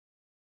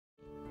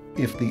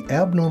If the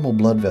abnormal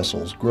blood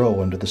vessels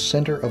grow under the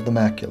center of the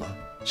macula,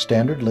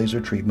 standard laser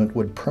treatment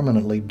would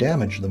permanently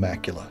damage the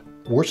macula,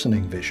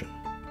 worsening vision.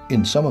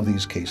 In some of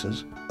these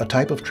cases, a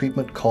type of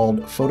treatment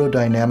called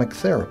photodynamic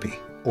therapy,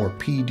 or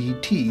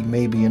PDT,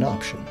 may be an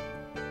option.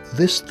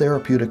 This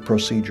therapeutic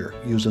procedure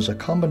uses a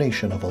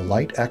combination of a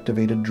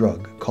light-activated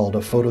drug called a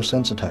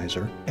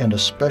photosensitizer and a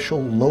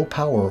special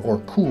low-power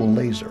or cool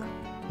laser.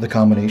 The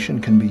combination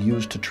can be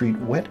used to treat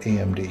wet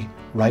AMD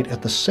right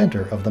at the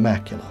center of the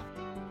macula.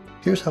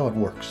 Here's how it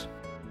works.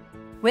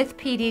 With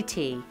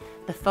PDT,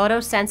 the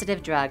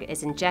photosensitive drug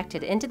is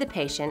injected into the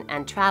patient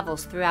and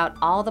travels throughout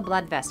all the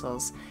blood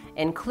vessels,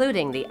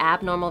 including the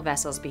abnormal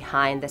vessels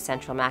behind the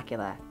central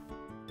macula.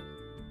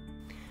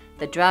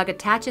 The drug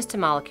attaches to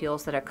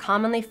molecules that are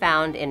commonly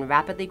found in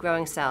rapidly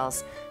growing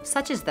cells,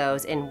 such as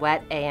those in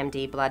wet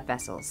AMD blood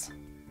vessels.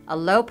 A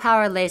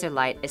low-power laser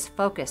light is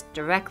focused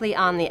directly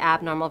on the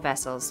abnormal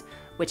vessels,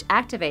 which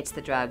activates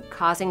the drug,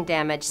 causing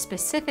damage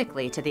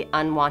specifically to the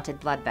unwanted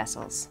blood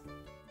vessels.